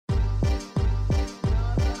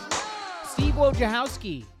Steve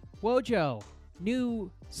Wojciechowski, Wojo,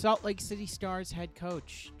 new Salt Lake City Stars head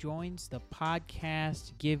coach, joins the podcast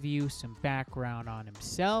to give you some background on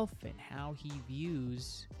himself and how he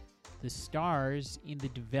views the Stars in the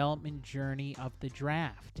development journey of the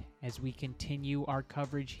draft as we continue our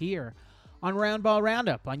coverage here on Roundball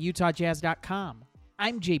Roundup on UtahJazz.com.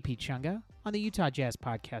 I'm JP Chunga on the Utah Jazz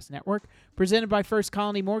Podcast Network, presented by First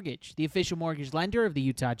Colony Mortgage, the official mortgage lender of the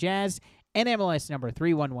Utah Jazz, and MLS number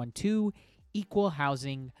 3112, Equal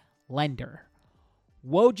Housing Lender.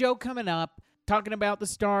 Wojo coming up, talking about the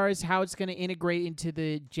Stars, how it's going to integrate into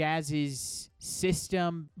the Jazz's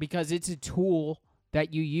system, because it's a tool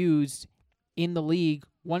that you use in the league.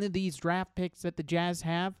 One of these draft picks that the Jazz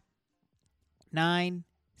have, 9,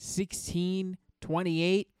 16,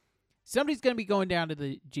 28, somebody's going to be going down to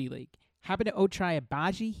the G League. Happened to Ochai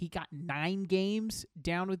Agbaji. He got 9 games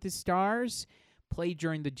down with the Stars, played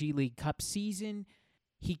during the G League Cup season.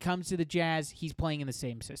 He comes to the Jazz. He's playing in the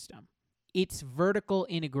same system. It's vertical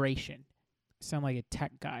integration. I sound like a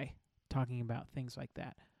tech guy talking about things like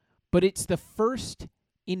that. But it's the first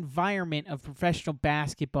environment of professional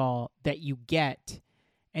basketball that you get.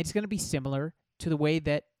 And it's going to be similar to the way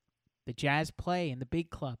that the Jazz play in the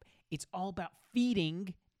big club. It's all about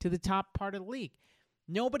feeding to the top part of the league.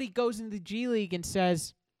 Nobody goes into the G League and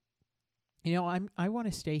says, I want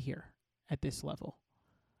to stay here at this level.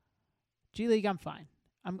 G League, I'm fine.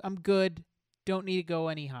 I'm good. Don't need to go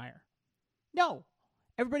any higher. No.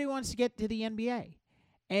 Everybody wants to get to the NBA.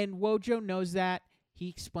 And Wojo knows that. He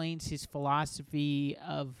explains his philosophy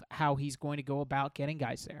of how he's going to go about getting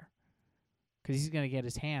guys there, because he's going to get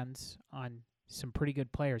his hands on some pretty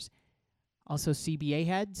good players. Also, CBA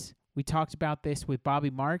heads. We talked about this with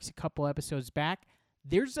Bobby Marks a couple episodes back.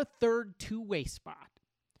 There's a third two-way spot.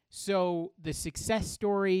 So the success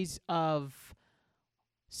stories of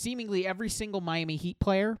seemingly every single Miami Heat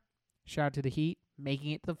player, shout out to the Heat,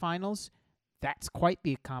 making it to the finals, that's quite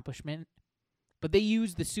the accomplishment. But they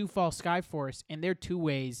use the Sioux Falls Skyforce and their two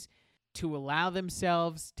ways to allow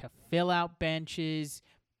themselves to fill out benches,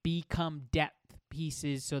 become depth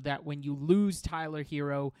pieces, so that when you lose Tyler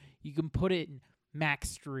Hero, you can put it in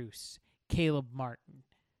Max Strus, Caleb Martin,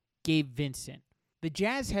 Gabe Vincent. The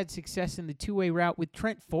Jazz had success in the two-way route with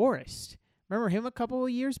Trent Forrest. Remember him a couple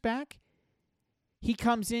of years back? He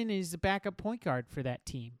comes in as the backup point guard for that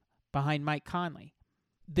team behind Mike Conley.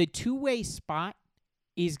 The two-way spot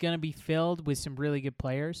is going to be filled with some really good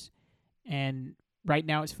players. And right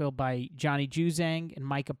now it's filled by Johnny Juzang and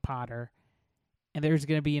Micah Potter. And there's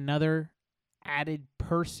going to be another added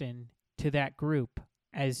person to that group.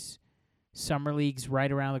 As Summer League's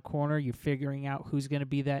right around the corner, you're figuring out who's going to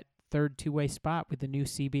be that third two-way spot with the new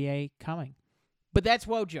CBA coming. But that's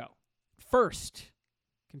Wojo. First,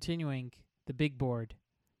 continuing the big board,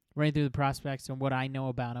 running through the prospects and what I know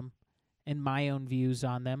about them and my own views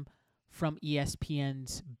on them from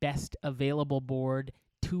ESPN's best available board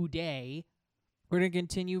today. We're going to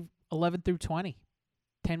continue 11 through 20.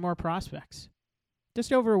 10 more prospects.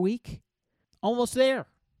 Just over a week. Almost there.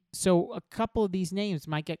 So a couple of these names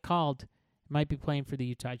might get called, might be playing for the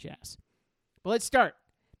Utah Jazz. But let's start.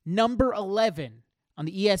 Number 11 on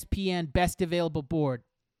the ESPN best available board.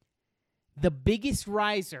 The biggest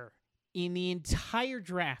riser in the entire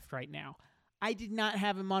draft right now. I did not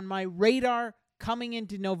have him on my radar coming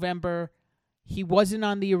into November. He wasn't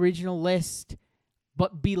on the original list.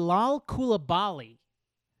 But Bilal Coulibaly,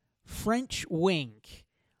 French wing,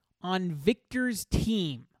 on Victor's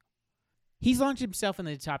team. He's launched himself in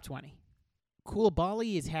the top 20.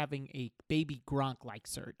 Coulibaly is having a baby Gronk-like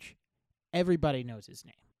surge. Everybody knows his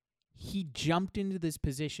name. He jumped into this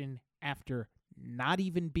position after not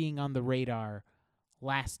even being on the radar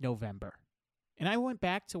last November. And I went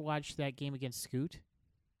back to watch that game against Scoot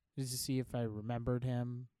just to see if I remembered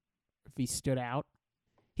him, if he stood out.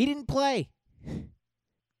 He didn't play.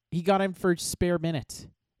 He got him for spare minutes.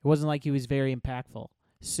 It wasn't like he was very impactful.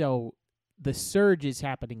 So the surge is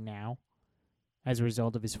happening now as a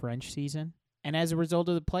result of his French season and as a result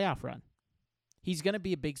of the playoff run. He's going to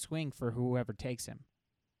be a big swing for whoever takes him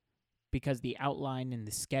because the outline and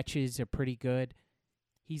the sketches are pretty good.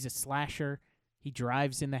 He's a slasher. He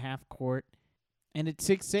drives in the half court. And at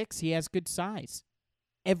 6'6", he has good size.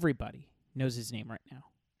 Everybody knows his name right now.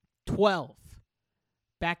 12.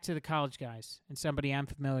 Back to the college guys, and somebody I'm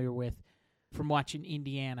familiar with from watching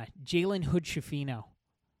Indiana. Jalen Hood-Schifino,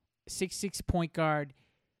 6'6" point guard.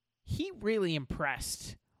 He really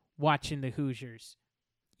impressed watching the Hoosiers.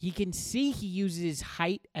 You can see he uses his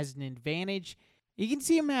height as an advantage. You can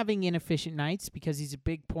see him having inefficient nights because he's a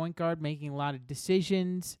big point guard making a lot of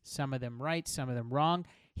decisions, some of them right, some of them wrong.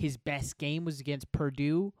 His best game was against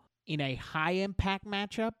Purdue in a high-impact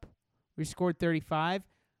matchup We scored 35.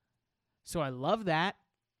 So I love that.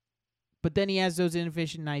 But then he has those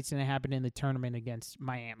inefficient nights, and it happened in the tournament against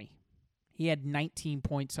Miami. He had 19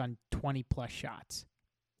 points on 20-plus shots.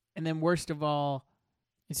 And then worst of all,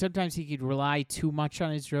 and sometimes he could rely too much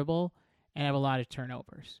on his dribble and have a lot of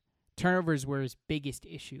turnovers. Turnovers were his biggest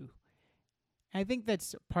issue. And I think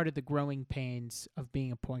that's part of the growing pains of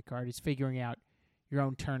being a point guard is figuring out your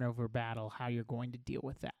own turnover battle, how you're going to deal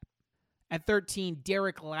with that. At 13,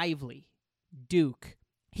 Derek Lively, Duke.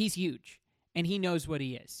 He's huge, and he knows what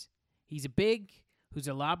he is. He's a big who's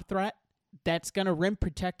a lob threat that's going to rim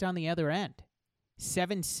protect on the other end.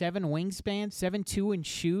 7'7" wingspan, 7'2" in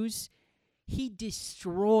shoes. He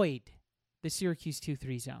destroyed the Syracuse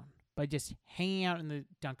 2-3 zone by just hanging out in the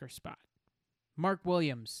dunker spot. Mark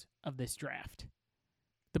Williams of this draft.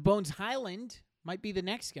 The Bones Highland might be the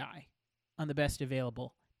next guy on the best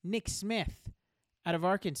available. Nick Smith out of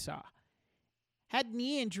Arkansas. Had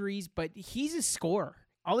knee injuries, but he's a scorer.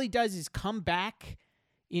 All he does is come back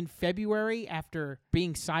in February after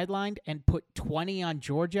being sidelined and put 20 on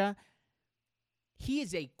Georgia. He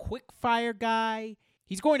is a quick-fire guy.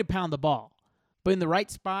 He's going to pound the ball. But in the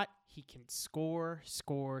right spot, he can score.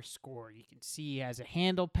 You can see he has a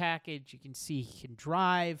handle package. You can see he can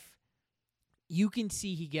drive. You can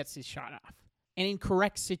see he gets his shot off. And in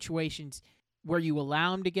correct situations where you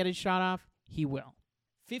allow him to get his shot off, he will.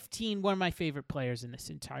 15, one of my favorite players in this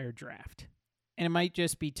entire draft. And it might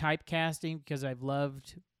just be typecasting because I've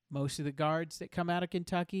loved most of the guards that come out of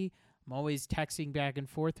Kentucky. I'm always texting back and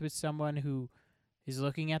forth with someone who is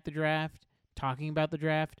looking at the draft, talking about the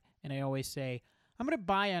draft, and I always say, I'm going to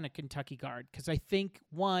buy on a Kentucky guard because I think,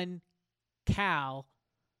 one, Cal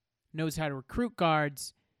knows how to recruit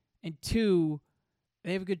guards, and two,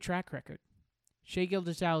 they have a good track record. Shai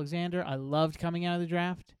Gilgeous-Alexander, I loved coming out of the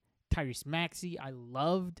draft. Tyrese Maxey, I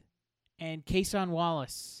loved. And Kason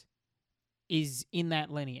Wallace is in that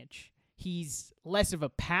lineage. He's less of a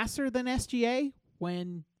passer than SGA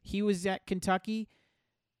when he was at Kentucky.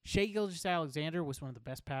 Shai Gilgeous-Alexander was one of the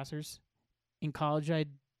best passers in college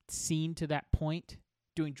I'd seen to that point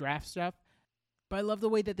doing draft stuff. But I love the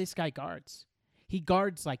way that this guy guards. He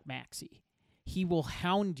guards like Maxey. He will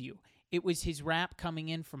hound you. It was his rap coming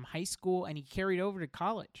in from high school, and he carried over to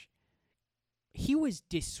college. He was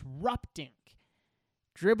disrupting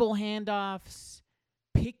dribble handoffs,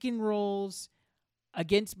 pick and rolls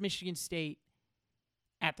against Michigan State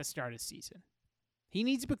at the start of the season. He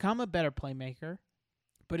needs to become a better playmaker,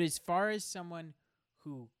 but as far as someone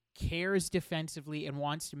who cares defensively and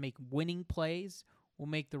wants to make winning plays, will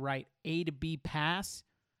make the right A to B pass,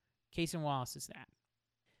 Kason Wallace is that.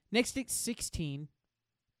 Next at 16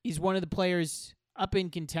 is one of the players up in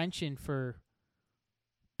contention for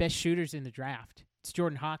best shooters in the draft. It's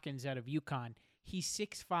Jordan Hawkins out of UConn. He's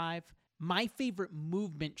 6'5", my favorite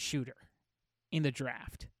movement shooter in the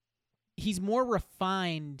draft. He's more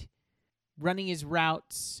refined running his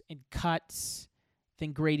routes and cuts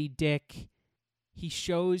than Grady Dick. He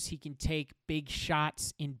shows he can take big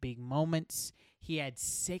shots in big moments. He had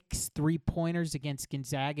 6 3-pointers against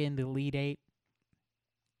Gonzaga in the Elite Eight.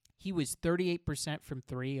 He was 38% from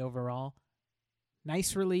 3 overall.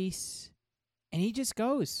 Nice release. And he just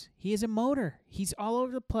goes. He is a motor. He's all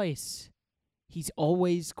over the place. He's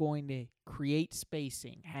always going to create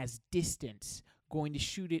spacing, has distance, going to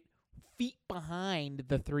shoot it feet behind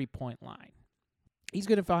the 3-point line. He's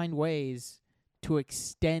going to find ways to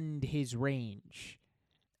extend his range.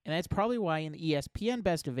 And that's probably why in the ESPN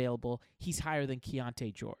Best Available, he's higher than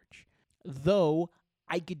Keontae George. Though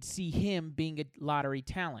I could see him being a lottery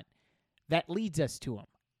talent. That leads us to him.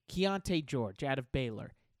 Keontae George out of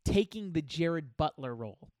Baylor, taking the Jared Butler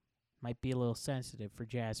role. Might be a little sensitive for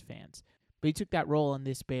Jazz fans. But he took that role on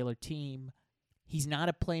this Baylor team. He's not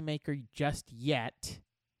a playmaker just yet,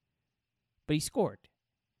 but he scored.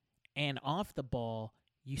 And off the ball,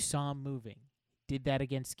 you saw him moving. Did that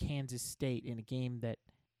against Kansas State in a game that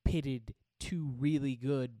pitted two really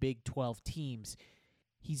good Big 12 teams.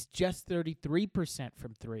 He's just 33%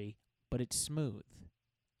 from 3, but it's smooth.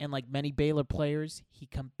 And like many Baylor players, he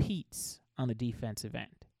competes on the defensive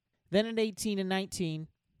end. Then at 18 and 19,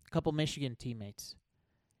 a couple Michigan teammates.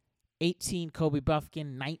 18, Kobe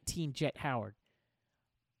Buffkin, 19, Jet Howard.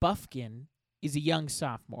 Buffkin is a young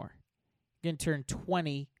sophomore. Going to turn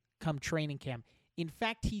 20 come training camp. In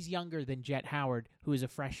fact, he's younger than Jet Howard, who is a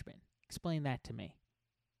freshman. Explain that to me.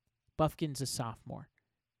 Buffkin's a sophomore.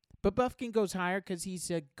 But Buffkin goes higher because he's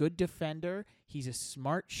a good defender, he's a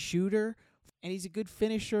smart shooter, and he's a good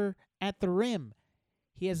finisher at the rim.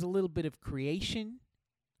 He has a little bit of creation,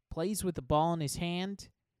 plays with the ball in his hand,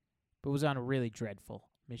 but was on a really dreadful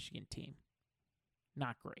Michigan team.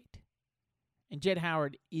 Not great. And Jet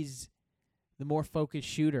Howard is the more focused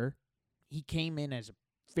shooter. He came in as a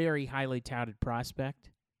very highly touted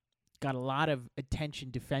prospect, got a lot of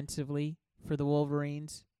attention defensively for the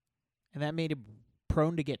Wolverines, and that made him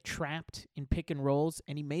prone to get trapped in pick and rolls,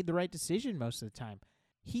 and he made the right decision most of the time.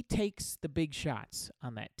 He takes the big shots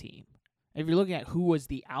on that team. If you're looking at who was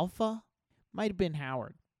the alpha, might have been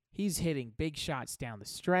Howard. He's hitting big shots down the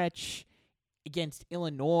stretch. Against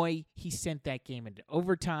Illinois, he sent that game into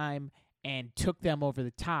overtime and took them over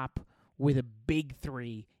the top with a big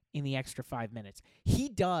three in the extra 5 minutes. He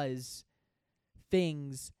does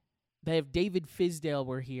things that if David Fizdale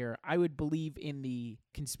were here, I would believe in the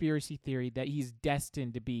conspiracy theory that he's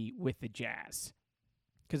destined to be with the Jazz.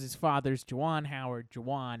 Because his father's Juwan Howard.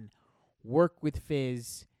 Juwan worked with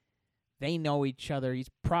Fizz. They know each other.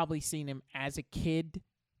 He's probably seen him as a kid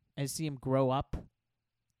and see him grow up.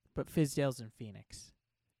 But Fizdale's in Phoenix.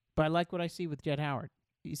 But I like what I see with Jett Howard.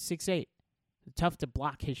 He's 6'8". It's tough to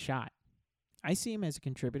block his shot. I see him as a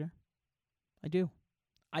contributor. I do.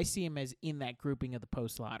 I see him as in that grouping of the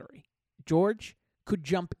post-lottery. George could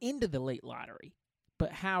jump into the late lottery,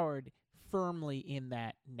 but Howard firmly in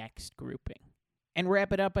that next grouping. And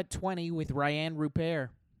wrap it up at 20 with Ryan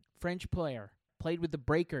Rupert, French player, played with the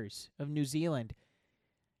Breakers of New Zealand.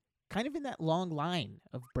 Kind of in that long line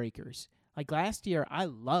of Breakers. Like last year, I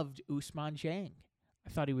loved Ousmane Dieng. I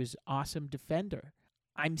thought he was an awesome defender.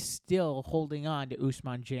 I'm still holding on to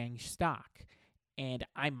Ousmane Dieng's stock, and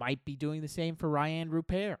I might be doing the same for Ryan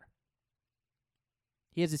Rupert.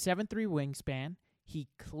 He has a 7'3" wingspan. He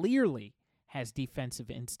clearly has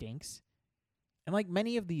defensive instincts. And like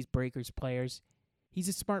many of these Breakers players, he's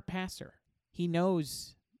a smart passer. He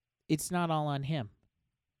knows it's not all on him.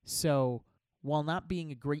 So while not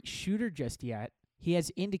being a great shooter just yet, he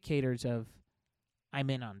has indicators of, I'm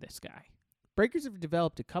in on this guy. Breakers have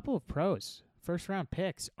developed a couple of pros, first-round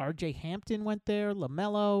picks. R.J. Hampton went there,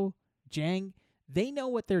 LaMelo, Dieng. They know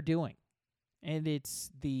what they're doing. And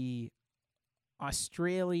it's the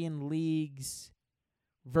Australian League's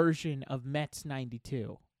version of Mets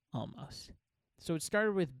 92, almost. So it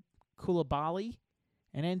started with Koulibaly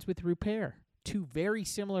and ends with Rupert. Two very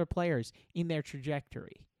similar players in their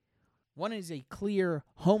trajectory. One is a clear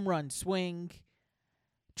home run swing,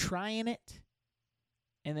 trying it,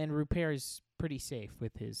 and then Rupert is pretty safe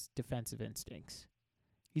with his defensive instincts.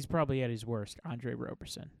 He's probably at his worst, Andre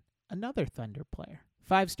Roberson. Another Thunder player.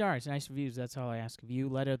 5 stars, nice reviews, that's all I ask of you.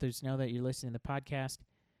 Let others know that you're listening to the podcast.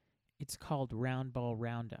 It's called Round Ball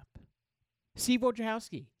Roundup. Steve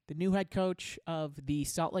Wojciechowski, the new head coach of the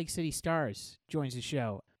Salt Lake City Stars, joins the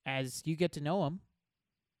show. As you get to know him,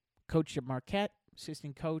 coached at Marquette,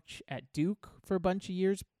 assistant coach at Duke for a bunch of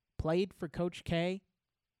years, played for Coach K,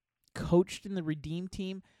 coached in the Redeem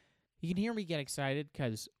team. You can hear me get excited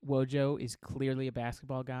because Wojo is clearly a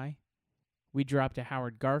basketball guy. We dropped a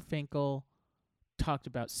Howard Garfinkel, talked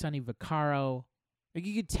about Sonny Vaccaro. Like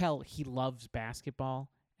you could tell he loves basketball,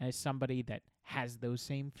 and as somebody that has those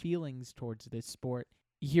same feelings towards this sport,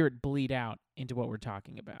 you hear it bleed out into what we're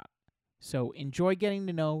talking about. So enjoy getting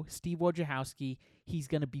to know Steve Wojciechowski. He's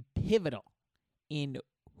going to be pivotal in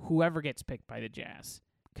whoever gets picked by the Jazz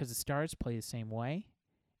because the Stars play the same way,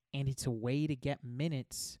 and it's a way to get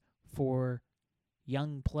minutes for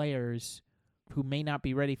young players who may not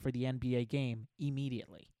be ready for the NBA game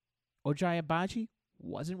immediately. Ochai Agbaji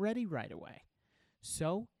wasn't ready right away.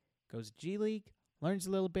 So goes G League, learns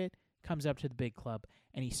a little bit, comes up to the big club,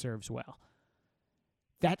 and he serves well.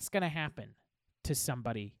 That's going to happen to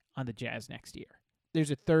somebody on the Jazz next year.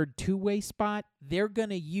 There's a third two-way spot. They're going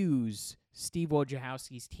to use Steve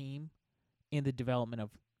Wojciechowski's team in the development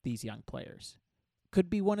of these young players. Could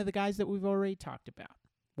be one of the guys that we've already talked about.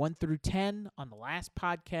 1 through 10 on the last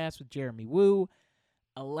podcast with Jeremy Wu.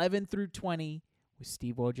 11 through 20 with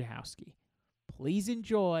Steve Wojciechowski. Please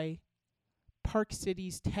enjoy Park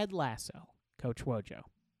City's Ted Lasso, Coach Wojo.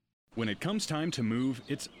 When it comes time to move,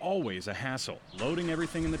 it's always a hassle. Loading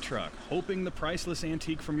everything in the truck, hoping the priceless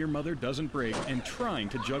antique from your mother doesn't break, and trying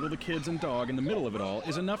to juggle the kids and dog in the middle of it all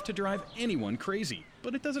is enough to drive anyone crazy.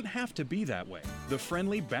 But it doesn't have to be that way. The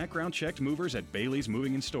friendly, background-checked movers at Bailey's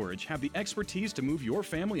Moving and Storage have the expertise to move your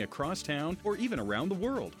family across town or even around the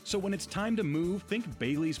world. So when it's time to move, think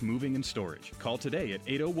Bailey's Moving and Storage. Call today at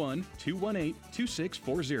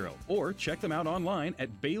 801-218-2640 or check them out online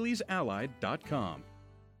at baileysallied.com.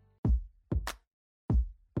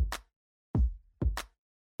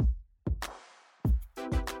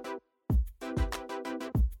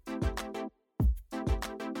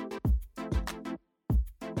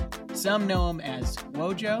 Some know him as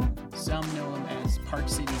Wojo. Some know him as Park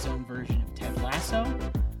City's own version of Ted Lasso.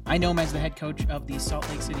 I know him as the head coach of the Salt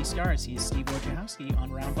Lake City Stars. He is Steve Wojciechowski on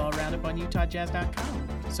Roundball Roundup on UtahJazz.com.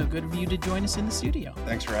 So good of you to join us in the studio.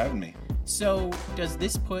 Thanks for having me. So does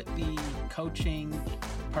this put the coaching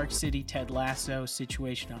Park City Ted Lasso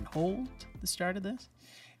situation on hold at the start of this?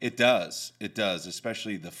 It does. It does,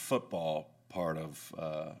 especially the football part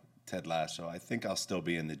of Ted Lasso. I think I'll still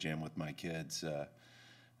be in the gym with my kids,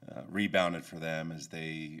 rebounded for them as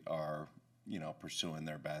they are, pursuing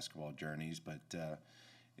their basketball journeys. But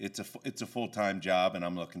it's a full-time job, and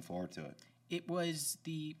I'm looking forward to it. It was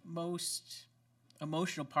the most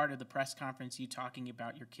emotional part of the press conference, you talking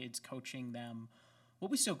about your kids, coaching them. What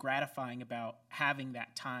was so gratifying about having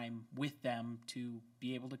that time with them to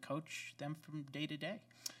be able to coach them from day to day?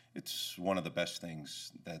 It's one of the best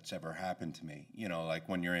things that's ever happened to me. Like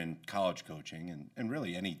when you're in college coaching and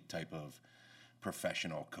really any type of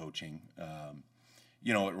professional coaching,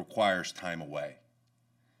 it requires time away.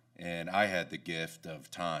 And I had the gift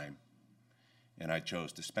of time, and I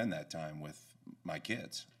chose to spend that time with my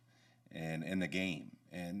kids and in the game.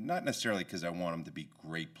 And not necessarily because I want them to be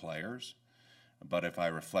great players, but if I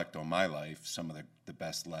reflect on my life, some of the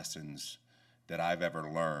best lessons that I've ever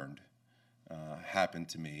learned happened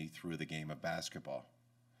to me through the game of basketball.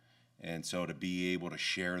 And so to be able to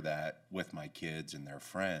share that with my kids and their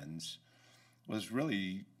friends was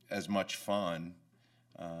really as much fun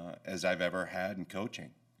as I've ever had in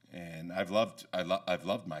coaching. And I've loved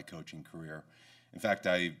my coaching career. In fact,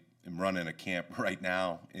 I am running a camp right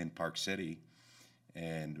now in Park City,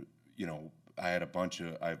 and I had a bunch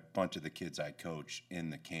of the kids I coach in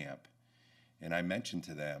the camp, and I mentioned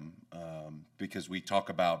to them because we talk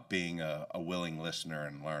about being a willing listener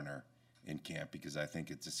and learner in camp, because I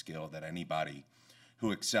think it's a skill that anybody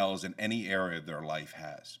who excels in any area of their life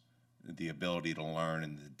has, the ability to learn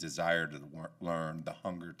and the desire to learn, the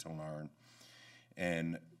hunger to learn.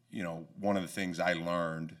 And one of the things I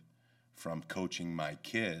learned from coaching my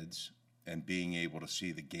kids and being able to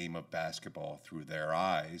see the game of basketball through their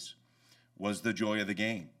eyes was the joy of the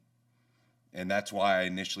game. And that's why I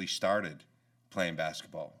initially started playing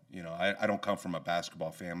basketball. I don't come from a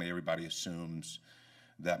basketball family. Everybody assumes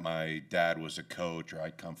that my dad was a coach, or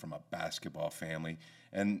I come from a basketball family.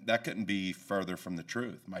 And that couldn't be further from the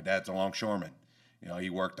truth. My dad's a longshoreman. He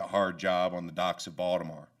worked a hard job on the docks of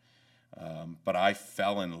Baltimore. But I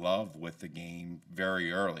fell in love with the game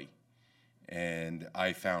very early. And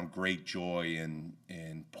I found great joy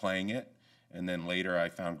in playing it. And then later I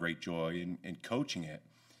found great joy in coaching it.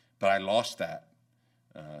 But I lost that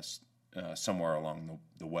somewhere along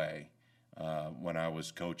the way when I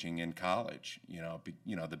was coaching in college.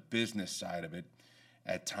 The business side of it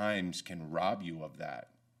at times can rob you of that,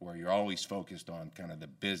 where you're always focused on kind of the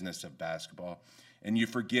business of basketball. And you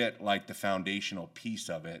forget, like, the foundational piece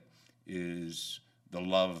of it is the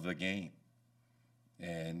love of the game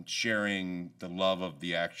and sharing the love of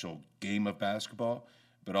the actual game of basketball,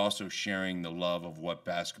 but also sharing the love of what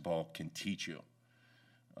basketball can teach you.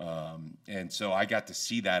 And so I got to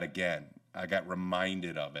see that again. I got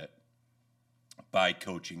reminded of it by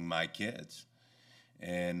coaching my kids.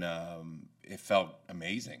 And it felt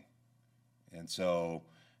amazing. And so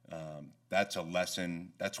that's a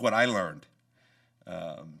lesson. That's what I learned.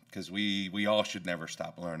 Because we all should never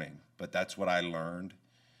stop learning. But that's what I learned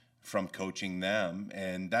from coaching them.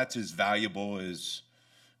 And that's as valuable as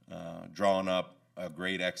drawing up a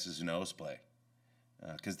great X's and O's play.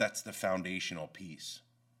 Because that's the foundational piece.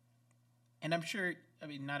 And I'm sure,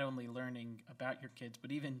 not only learning about your kids,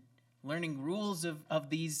 but even learning rules of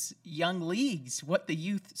these young leagues, what the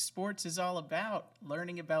youth sports is all about,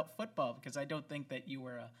 learning about football, because I don't think that you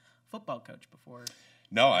were a football coach before.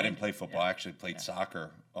 No, I didn't play football. I actually played soccer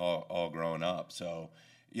all growing up. So,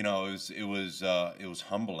 it was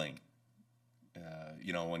humbling.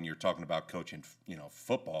 When you're talking about coaching,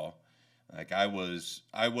 football, like I was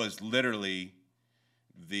literally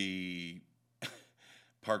the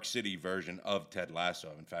Park City version of Ted Lasso.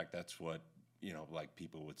 In fact, that's what like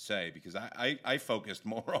people would say, because I focused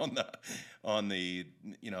more on the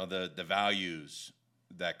values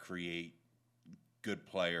that create good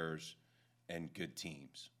players and good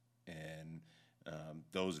teams, and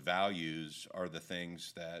those values are the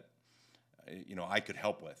things that I could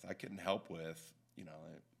help with. I couldn't help with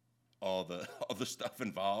all the stuff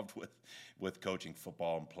involved with coaching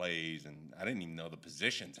football and plays, and I didn't even know the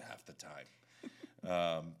positions half the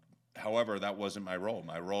time. However, that wasn't my role.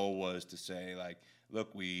 My role was to say, like,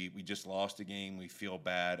 look, we just lost a game. We feel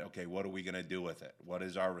bad. Okay, what are we going to do with it? What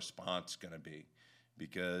is our response going to be?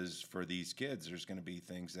 Because for these kids, there's going to be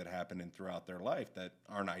things that happen throughout their life that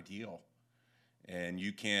aren't ideal. And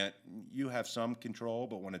you have some control,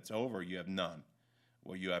 but when it's over, you have none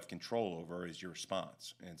What you have control over is your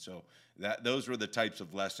response. And so those were the types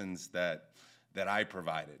of lessons that I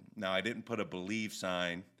provided. Now, I didn't put a believe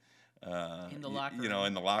sign in the locker room.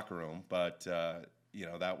 In the locker room, but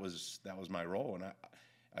that was my role, and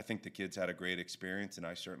I think the kids had a great experience, and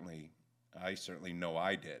I certainly know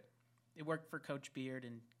I did. It worked for Coach Beard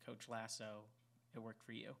and Coach Lasso. It worked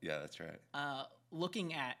for you. Yeah, that's right.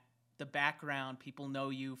 Looking at the background, people know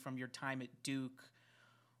you from your time at Duke.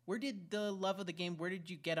 Where did the love of the game, where did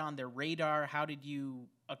you get on their radar? How did you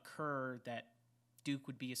occur that Duke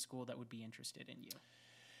would be a school that would be interested in you?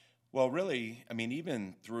 Well, really, I mean,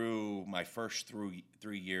 even through my first 3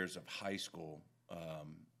 years of high school,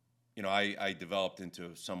 I developed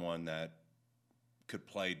into someone that could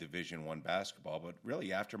play Division I basketball. But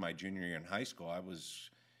really, after my junior year in high school, I was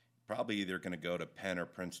probably either going to go to Penn or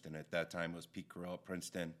Princeton. At that time, it was Pete Carell at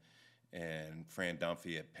Princeton and Fran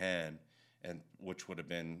Dunphy at Penn, and which would have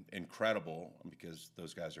been incredible because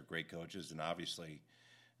those guys are great coaches, and obviously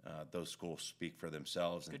those schools speak for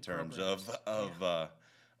themselves in terms of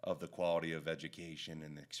the quality of education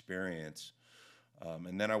and experience.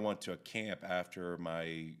 And then I went to a camp after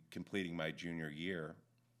completing my junior year.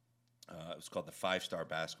 It was called the 5-Star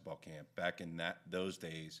Basketball Camp. Back in those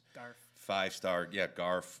days, Garf. 5-Star,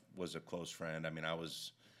 Garf was a close friend. I mean,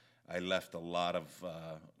 I left a lot of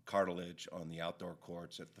cartilage on the outdoor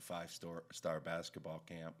courts at the 5-Star Basketball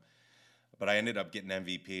Camp. But I ended up getting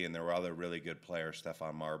MVP, and there were other really good players.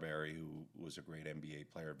 Stephon Marbury, who was a great NBA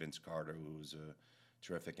player. Vince Carter, who was a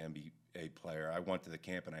terrific NBA player. I went to the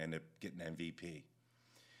camp, and I ended up getting MVP.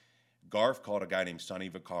 Garf called a guy named Sonny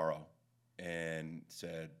Vaccaro and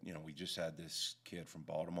said, we just had this kid from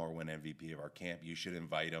Baltimore win MVP of our camp. You should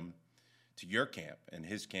invite him to your camp. And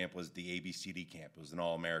his camp was the ABCD camp. It was an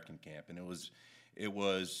All-American camp. And it was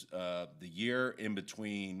the year in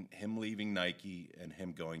between him leaving Nike and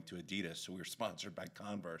him going to Adidas. So we were sponsored by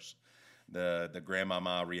Converse, the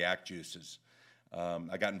Grandmama React Juices.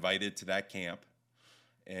 I got invited to that camp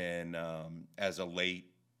and as a late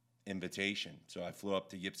invitation. So I flew up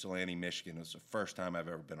to Ypsilanti, Michigan. It was the first time I've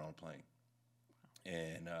ever been on a plane.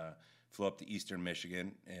 And flew up to Eastern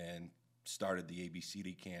Michigan and started the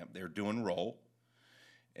ABCD camp. They were doing roll,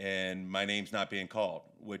 and my name's not being called,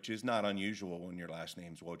 which is not unusual when your last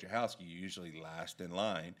name's Wojciechowski. You usually last in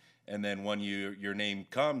line. And then when your name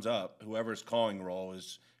comes up, whoever's calling roll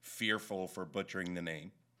is fearful for butchering the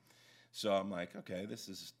name. So I'm like, okay, this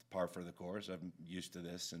is par for the course. I'm used to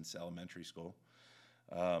this since elementary school.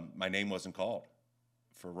 My name wasn't called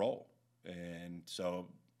for roll. And so,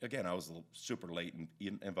 again, I was super late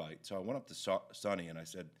in invite. So I went up to Sonny and I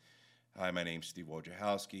said, hi, my name's Steve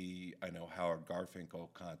Wojciechowski. I know Howard Garfinkel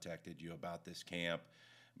contacted you about this camp.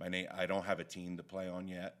 I don't have a team to play on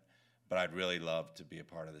yet, but I'd really love to be a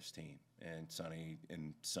part of this team. And Sonny,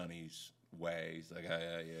 in Sonny's way, he's like,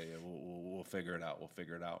 yeah, we'll figure it out. We'll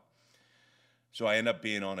figure it out. So I end up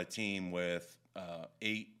being on a team with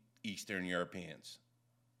 8 Eastern Europeans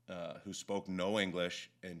who spoke no English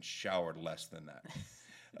and showered less than that.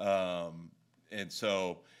 And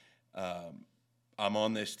so I'm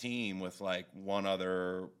on this team with like one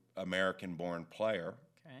other American-born player,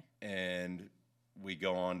 and we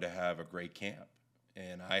go on to have a great camp.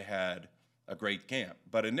 And I had a great camp,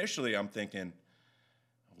 but initially I'm thinking,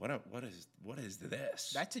 what is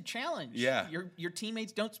this? That's a challenge. Yeah, your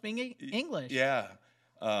teammates don't speak English. Yeah,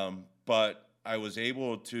 but I was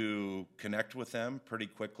able to connect with them pretty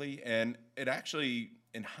quickly, and it actually,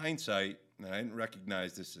 in hindsight, and I didn't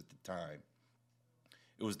recognize this at the time,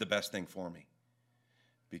 it was the best thing for me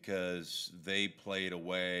because they played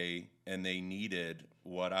away and they needed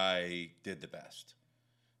what I did the best.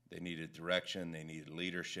 They needed direction, they needed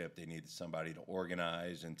leadership, they needed somebody to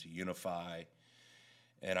organize and to unify.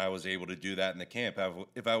 And I was able to do that in the camp.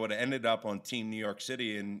 If I would have ended up on Team New York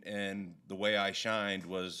City and the way I shined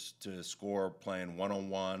was to score playing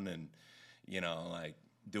one-on-one and, like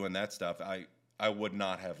doing that stuff, I would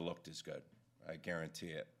not have looked as good. I guarantee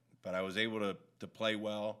it. But I was able to play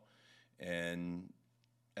well. And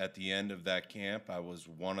at the end of that camp, I was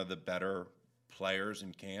one of the better players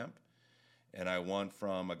in camp. And I went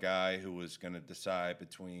from a guy who was going to decide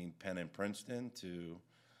between Penn and Princeton to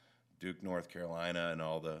Duke, North Carolina, and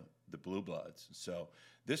all the blue bloods. So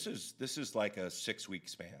this is like a 6-week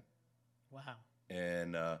span. Wow.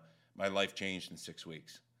 And my life changed in 6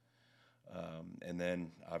 weeks. And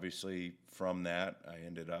then obviously from that, I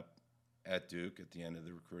ended up at Duke at the end of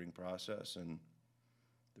the recruiting process, and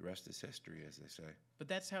the rest is history, as they say. But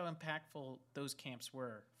that's how impactful those camps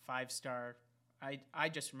were. 5-Star. I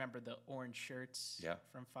just remember the orange shirts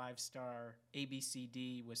from 5-Star.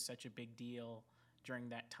 ABCD was such a big deal during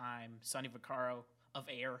that time. Sonny Vaccaro, of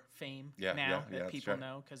Air fame Yeah, now yeah, that that's people right.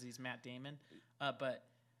 know because he's Matt Damon. But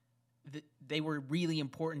they were really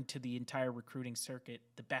important to the entire recruiting circuit.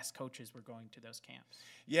 The best coaches were going to those camps.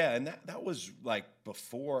 Yeah, and that was like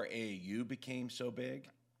before AAU became so big.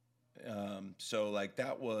 So like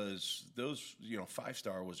that was those,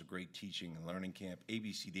 5-star was a great teaching and learning camp.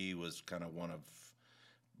 ABCD was kind of one of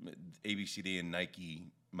ABCD and Nike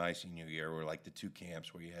my senior year were like the two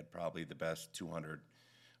camps where you had probably the best 200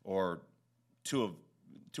 or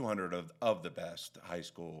 200 of the best high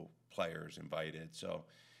school players invited. So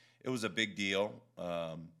it was a big deal.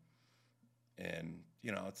 And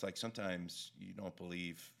it's like sometimes you don't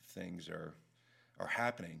believe things are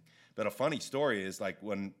happening. But a funny story is like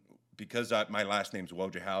because my last name's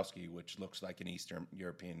Wojciechowski, which looks like an Eastern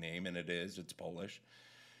European name, and it's Polish.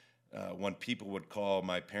 When people would call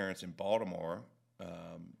my parents in Baltimore,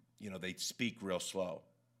 they'd speak real slow,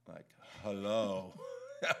 like "hello,"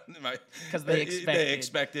 Because they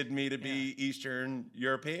expected me to be Eastern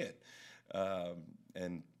European,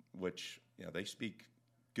 and which they speak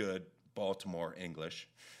good Baltimore English.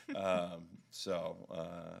 So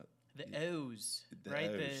the O's, right?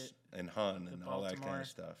 O's and hun and all that kind Baltimore of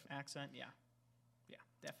stuff. Accent, yeah,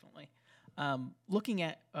 definitely. Looking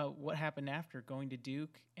at what happened after going to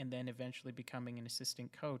Duke and then eventually becoming an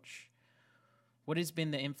assistant coach, what has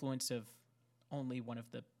been the influence of only one of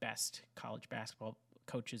the best college basketball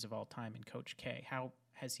coaches of all time in Coach K? How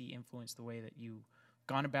has he influenced the way that you've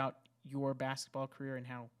gone about your basketball career and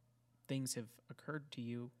how things have occurred to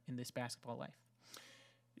you in this basketball life?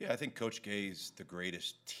 Yeah, I think Coach K is the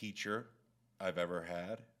greatest teacher I've ever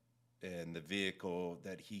had, and the vehicle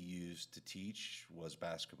that he used to teach was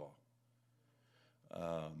basketball.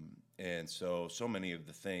 And so many of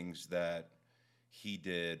the things that he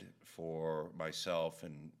did for myself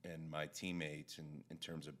and my teammates in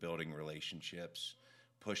terms of building relationships,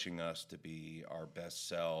 pushing us to be our best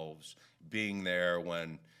selves, being there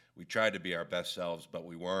when we tried to be our best selves but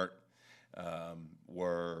we weren't,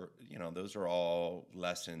 those are all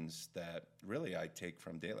lessons that really I take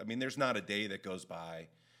from daily. I mean, there's not a day that goes by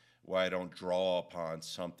where I don't draw upon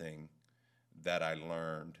something that I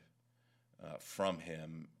learned from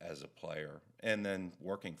him as a player and then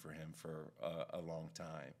working for him for a long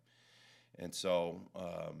time. And so,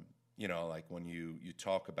 like when you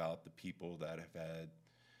talk about the people that have had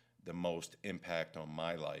the most impact on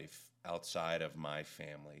my life outside of my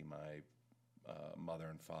family, my mother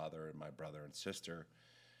and father and my brother and sister,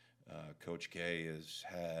 Coach K has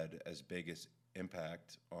had as big as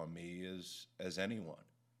impact on me as anyone.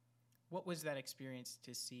 What was that experience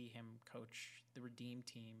to see him coach the Redeem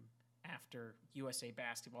team after USA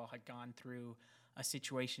Basketball had gone through a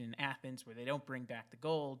situation in Athens where they don't bring back the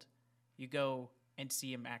gold? You go and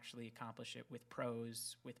see him actually accomplish it with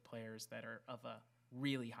pros, with players that are of a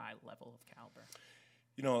really high level of caliber.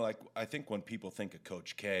 I think when people think of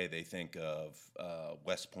Coach K, they think of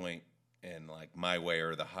West Point and like my way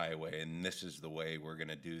or the highway, and this is the way we're going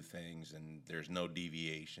to do things, and there's no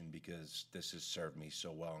deviation because this has served me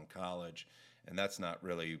so well in college. And that's not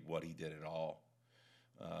really what he did at all.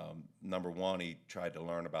 Number one, he tried to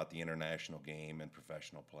learn about the international game and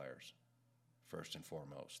professional players, first and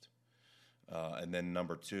foremost. And then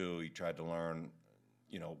number two, he tried to learn,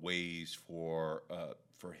 ways for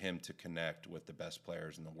him to connect with the best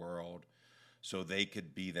players in the world so they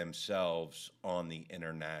could be themselves on the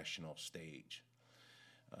international stage.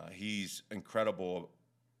 He's incredible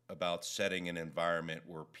about setting an environment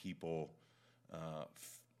where people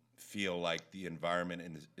feel like the environment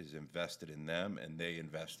is invested in them and they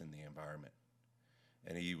invest in the environment.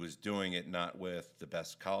 And he was doing it not with the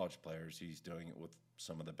best college players, he's doing it with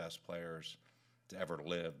some of the best players to ever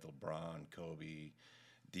live, LeBron, Kobe,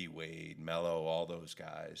 D. Wade, Melo, all those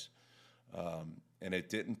guys. And it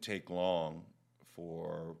didn't take long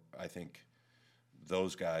for, I think,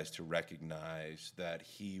 those guys to recognize that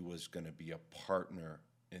he was going to be a partner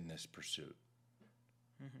in this pursuit.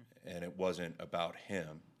 Mm-hmm. And it wasn't about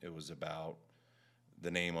him. It was about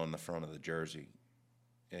the name on the front of the jersey.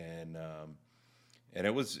 And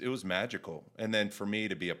it was magical. And then for me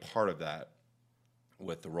to be a part of that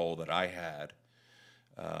with the role that I had,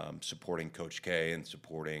 supporting Coach K and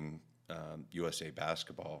supporting USA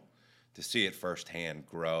Basketball, to see it firsthand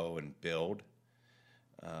grow and build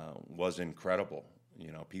was incredible.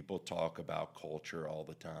 People talk about culture all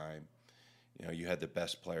the time. You had the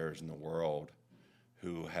best players in the world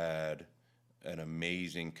who had an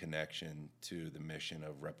amazing connection to the mission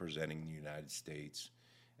of representing the United States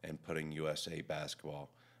and putting USA Basketball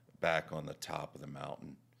back on the top of the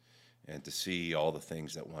mountain. And to see all the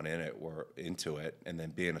things that went into it, and then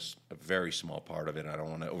being a very small part of it, I don't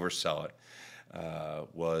want to oversell it,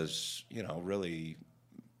 was, really,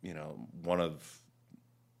 one of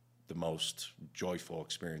the most joyful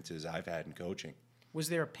experiences I've had in coaching. Was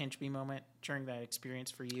there a pinch me moment during that experience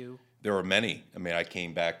for you? There were many. I mean, I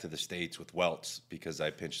came back to the States with welts because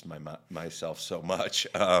I pinched myself so much.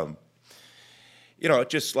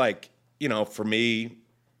 Just like, for me,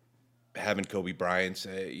 having Kobe Bryant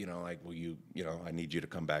say, will you, I need you to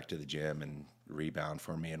come back to the gym and rebound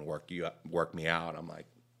for me and work me out. I'm like,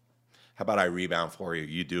 how about I rebound for you?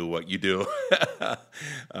 You do what you do.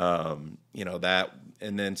 That,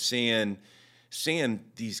 and then seeing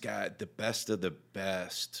these guys, the best of the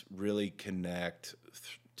best, really connect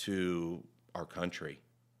to our country.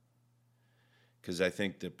 Because I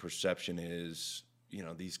think the perception is,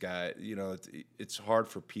 these guys, it's hard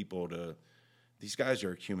for people these guys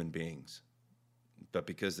are human beings, but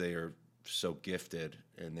because they are so gifted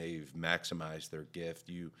and they've maximized their gift,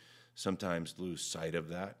 you sometimes lose sight of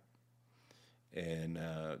that. And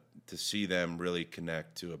to see them really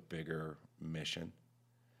connect to a bigger mission.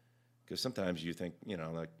 Because sometimes you think,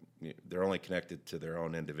 they're only connected to their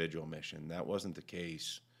own individual mission. That wasn't the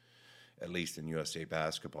case, at least in USA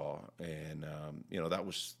basketball. And, that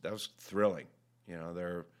was thrilling.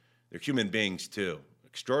 They're human beings too,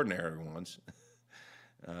 extraordinary ones.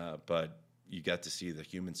 But you got to see the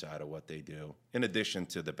human side of what they do, in addition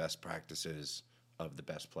to the best practices of the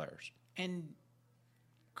best players. And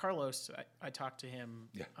Carlos, I talked to him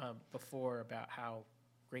before about how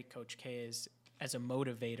great Coach K is as a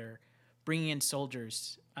motivator, bringing in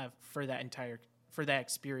soldiers for that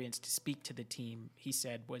experience to speak to the team. He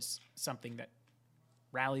said was something that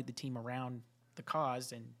rallied the team around the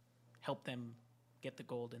cause and helped them get the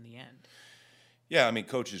gold in the end. Yeah, I mean,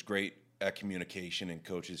 Coach is great at communication, and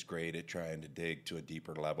Coach is great at trying to dig to a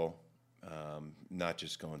deeper level, not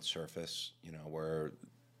just going surface. Where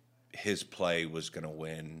his play was going to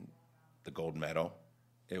win the gold medal.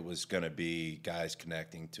 It was going to be guys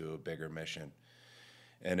connecting to a bigger mission.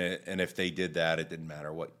 And if they did that, it didn't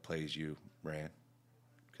matter what plays you ran,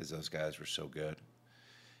 because those guys were so good.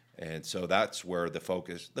 And so that's where the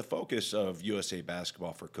focus of USA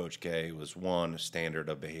Basketball for Coach K was, one, a standard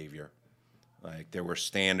of behavior. Like, there were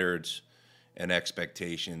standards and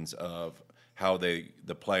expectations of how the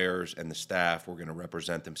players and the staff were going to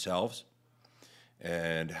represent themselves,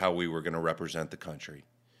 and how we were going to represent the country.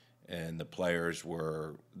 And the players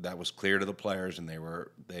that was clear to the players, and they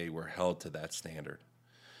were held to that standard.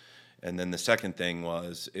 And then the second thing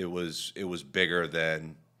was it was bigger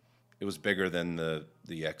than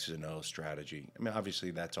the X and O strategy. I mean,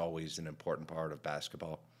 obviously that's always an important part of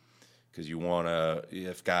basketball, because you want to,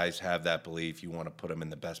 if guys have that belief, you want to put them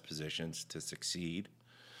in the best positions to succeed.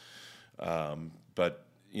 But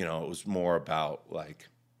it was more about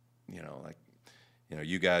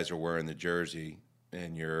you guys are wearing the jersey,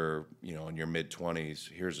 and you're, in your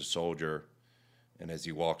mid-20s, here's a soldier, and as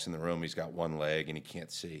he walks in the room, he's got one leg and he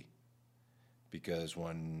can't see. Because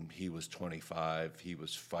when he was 25, he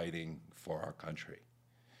was fighting for our country.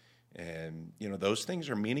 And, those things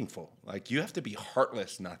are meaningful. Like, you have to be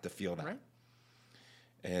heartless not to feel that. Right.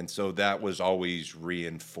 And so that was always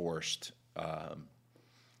reinforced,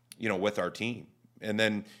 with our team. And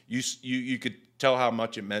then you could tell how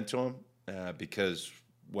much it meant to him. Because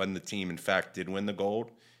when the team, in fact, did win the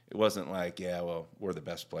gold, it wasn't like, we're the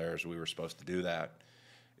best players, we were supposed to do that.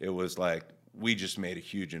 It was like, we just made a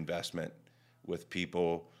huge investment with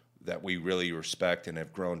people that we really respect and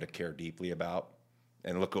have grown to care deeply about.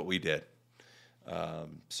 And look what we did.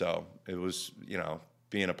 So it was,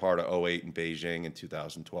 being a part of 2008 in Beijing and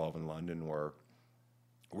 2012 in London were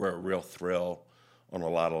a real thrill on a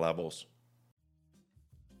lot of levels.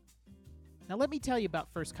 Now let me tell you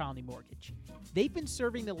about First Colony Mortgage. They've been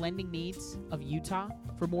serving the lending needs of Utah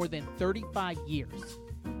for more than 35 years.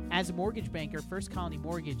 As a mortgage banker, First Colony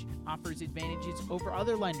Mortgage offers advantages over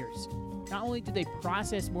other lenders. Not only do they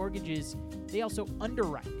process mortgages, they also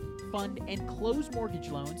underwrite, fund, and close mortgage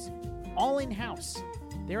loans all in-house.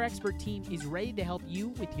 Their expert team is ready to help you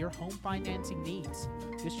with your home financing needs.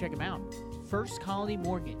 Just check them out. First Colony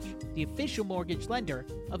Mortgage, the official mortgage lender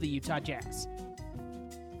of the Utah Jazz.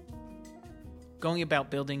 Going about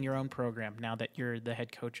building your own program now that you're the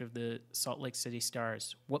head coach of the Salt Lake City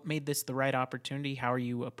Stars, what made this the right opportunity? How are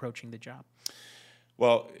you approaching the job?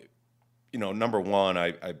 Well, number one,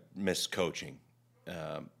 I miss coaching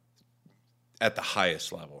at the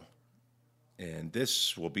highest level. And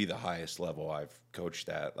this will be the highest level I've coached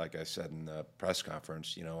at. Like I said in the press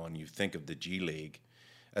conference, when you think of the G League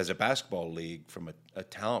as a basketball league from a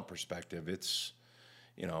talent perspective, it's,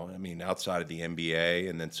 outside of the NBA,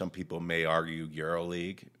 and then some people may argue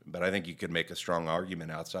EuroLeague, but I think you could make a strong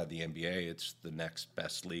argument outside the NBA, it's the next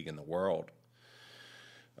best league in the world.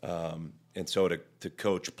 And so to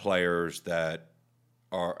coach players that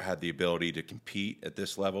had the ability to compete at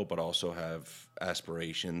this level, but also have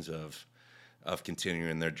aspirations of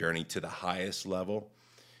continuing their journey to the highest level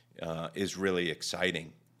is really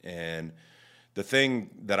exciting. And the thing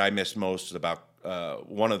that I miss most about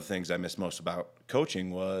one of the things I miss most about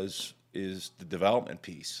coaching is the development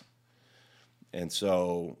piece. And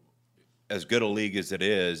so, as good a league as it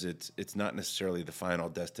is, it's not necessarily the final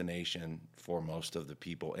destination for most of the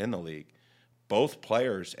people in the league, both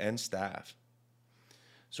players and staff.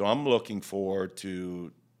 So I'm looking forward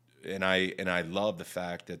to, and I love the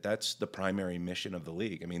fact that that's the primary mission of the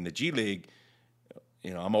league. I mean, the G League,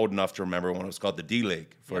 I'm old enough to remember when it was called the D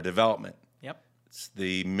League for development. Yep. It's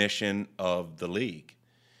the mission of the league.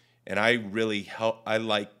 And I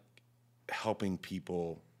like helping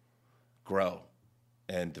people grow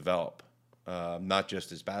and develop, not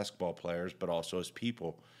just as basketball players, but also as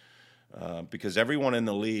people. Because everyone in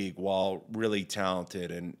the league, while really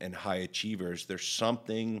talented and high achievers, there's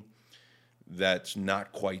something that's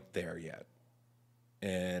not quite there yet.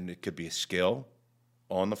 And it could be a skill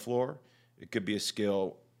on the floor. It could be a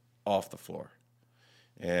skill off the floor.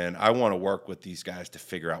 And I want to work with these guys to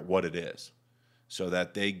figure out what it is so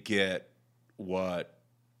that they get what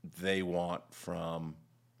they want from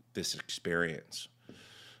this experience.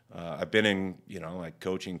 I've been in,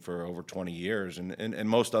 coaching for over 20 years, and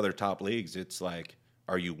most other top leagues, it's like,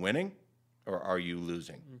 are you winning or are you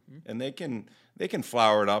losing? Mm-hmm. And they can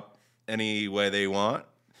flower it up any way they want,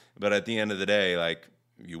 but at the end of the day, like,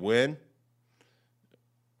 you win,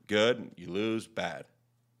 good, you lose, bad.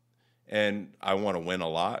 And I want to win a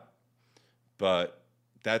lot, but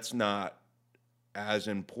that's not as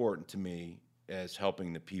important to me as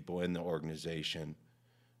helping the people in the organization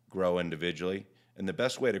grow individually. And the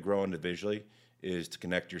best way to grow individually is to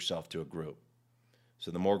connect yourself to a group.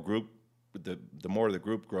 So the more the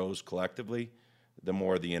group grows collectively, the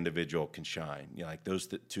more the individual can shine. Like those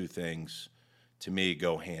two things, to me,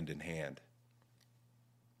 go hand in hand.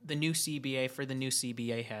 The new CBA, for the new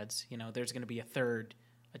CBA heads, there's going to be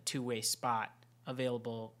a two-way spot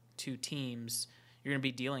available to teams. You're going to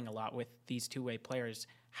be dealing a lot with these two-way players.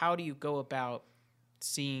 How do you go about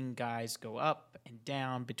seeing guys go up and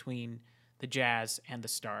down between the Jazz and the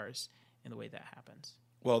Stars in the way that happens?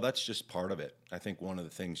 Well, that's just part of it. I think one of the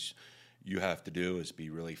things you have to do is be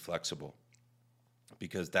really flexible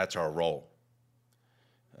because that's our role.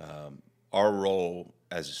 Our role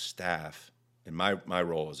as a staff, and my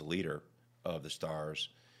role as a leader of the Stars,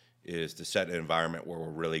 is to set an environment where we're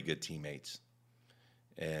really good teammates.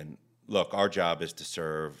 And look, our job is to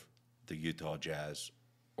serve the Utah Jazz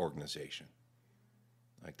organization.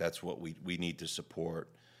 Like that's what we need to support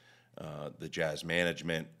the Jazz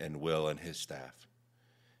management and Will and his staff.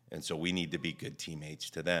 And so we need to be good teammates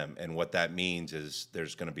to them. And what that means is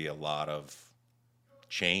there's going to be a lot of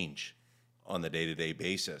change on the day-to-day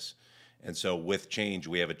basis. And so with change,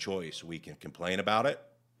 we have a choice. We can complain about it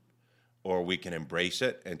or we can embrace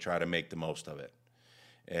it and try to make the most of it.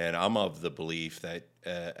 And I'm of the belief that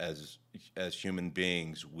as human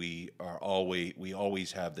beings, we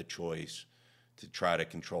always have the choice to try to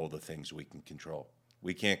control the things we can control.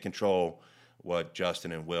 We can't control what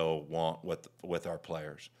Justin and Will want with our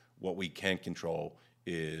players. What we can control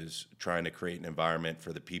is trying to create an environment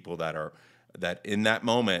for the people that in that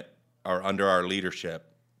moment are under our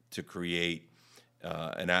leadership to create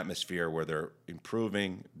an atmosphere where they're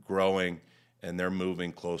improving, growing, and they're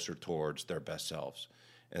moving closer towards their best selves.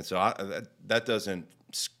 And so I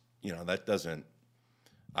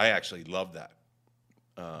actually love that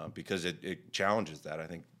because it challenges that. I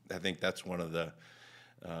think that's one of the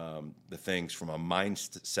things from a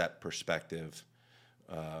mindset perspective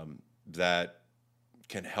that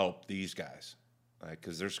can help these guys,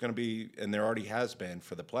 because there's going to be, and there already has been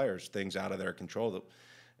for the players, things out of their control,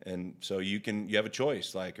 and so you have a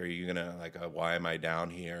choice. Like, are you gonna why am I down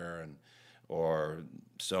here, or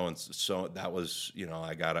so and so that was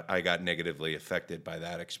I got negatively affected by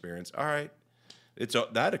that experience. All right,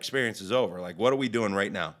 that experience is over. Like, what are we doing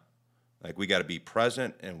right now? Like, we got to be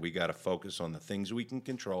present and we got to focus on the things we can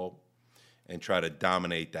control and try to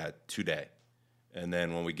dominate that today. And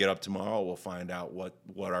then when we get up tomorrow, we'll find out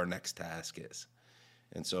what our next task is.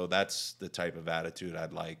 And so that's the type of attitude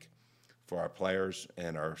I'd like for our players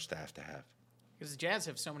and our staff to have. Because the Jazz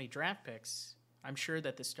have so many draft picks, I'm sure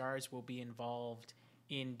that the Stars will be involved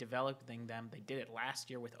in developing them. They did it last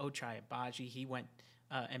year with Ochai Agbaji. He went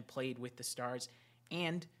and played with the Stars.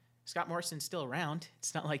 And Scott Morrison's still around.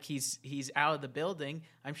 It's not like he's out of the building.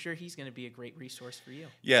 I'm sure he's going to be a great resource for you.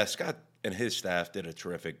 Yeah, Scott and his staff did a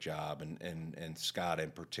terrific job, and Scott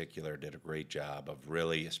in particular did a great job of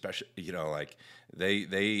really, especially, like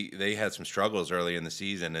they had some struggles early in the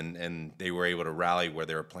season, and they were able to rally where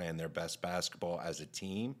they were playing their best basketball as a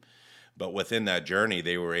team. But within that journey,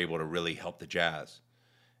 they were able to really help the Jazz.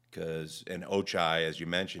 And Ochai, as you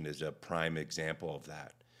mentioned, is a prime example of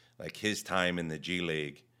that. Like his time in the G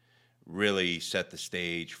League really set the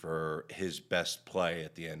stage for his best play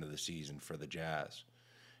at the end of the season for the Jazz.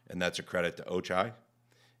 And that's a credit to Ochai,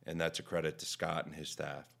 and that's a credit to Scott and his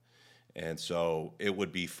staff. And so it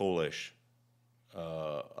would be foolish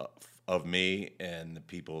of me and the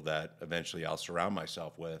people that eventually I'll surround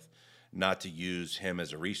myself with not to use him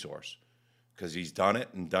as a resource, because he's done it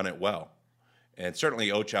and done it well. And certainly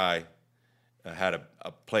Ochai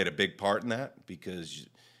played a big part in that, because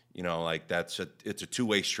it's a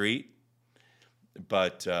two-way street.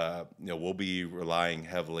 But we'll be relying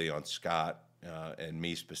heavily on Scott and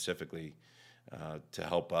me specifically to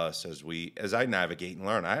help us as I navigate and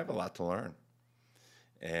learn. I have a lot to learn,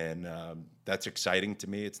 and that's exciting to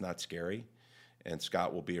me. It's not scary, and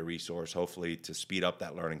Scott will be a resource, hopefully, to speed up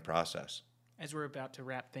that learning process. As we're about to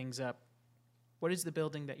wrap things up, what is the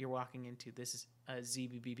building that you're walking into? This is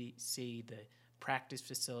ZBBC, the practice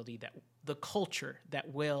facility, that the culture that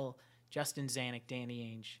Justin Zanuck, Danny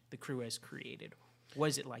Ainge, the crew has created. What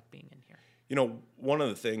is it like being in here? One of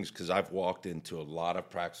the things, because I've walked into a lot of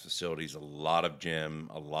practice facilities, a lot of gyms,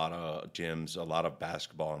 a lot of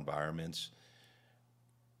basketball environments.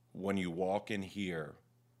 When you walk in here,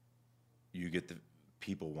 you get the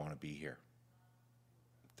people want to be here.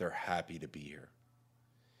 They're happy to be here.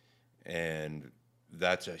 And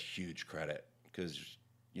that's a huge credit, because,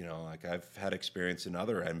 I've had experience in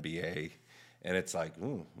other NBA. And it's like,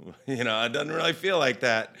 it doesn't really feel like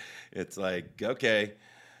that. It's like, okay,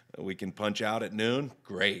 we can punch out at noon.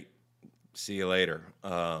 Great. See you later.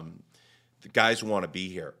 The guys want to be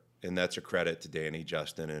here, and that's a credit to Danny,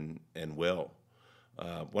 Justin, and Will.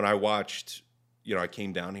 When I watched, I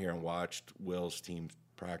came down here and watched Will's team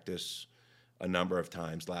practice a number of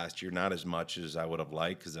times last year, not as much as I would have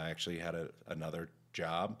liked, because I actually had another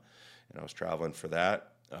job, and I was traveling for that.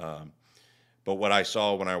 But what I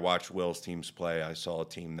saw when I watched Will's teams play, I saw a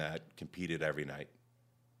team that competed every night.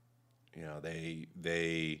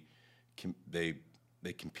 They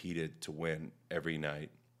competed to win every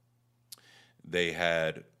night. They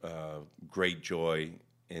had great joy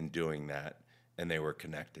in doing that, and they were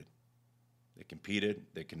connected. They competed,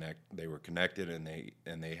 they were connected,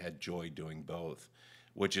 and they had joy doing both,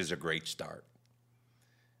 which is a great start.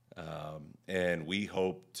 And we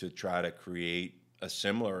hope to try to create a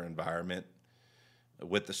similar environment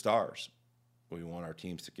with the Stars. We want our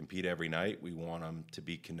teams to compete every night. We want them to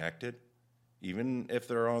be connected, even if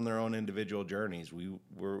they're on their own individual journeys.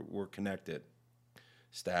 We're connected,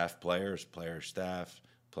 staff, players, staff,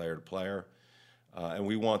 player to player, and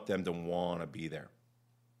we want them to want to be there,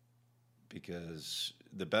 because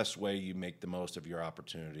the best way you make the most of your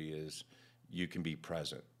opportunity is you can be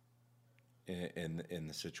present in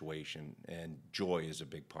the situation, and joy is a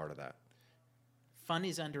big part of that. Fun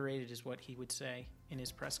is underrated, is what he would say in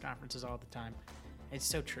his press conferences all the time. It's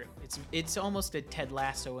so true. It's almost a Ted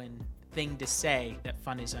Lassoan thing to say that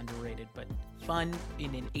fun is underrated, but fun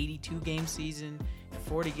in an 82-game season, a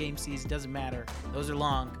 40-game season, doesn't matter. Those are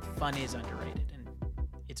long. Fun is underrated, and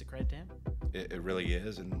it's a credit to him. It really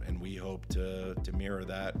is, and we hope to mirror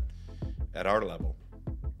that at our level.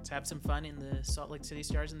 Let's have some fun in the Salt Lake City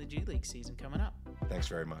Stars in the G League season coming up. Thanks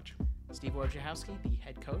very much. Steve Wojciechowski, the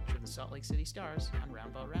head coach of the Salt Lake City Stars, on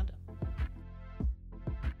Roundabout Roundup.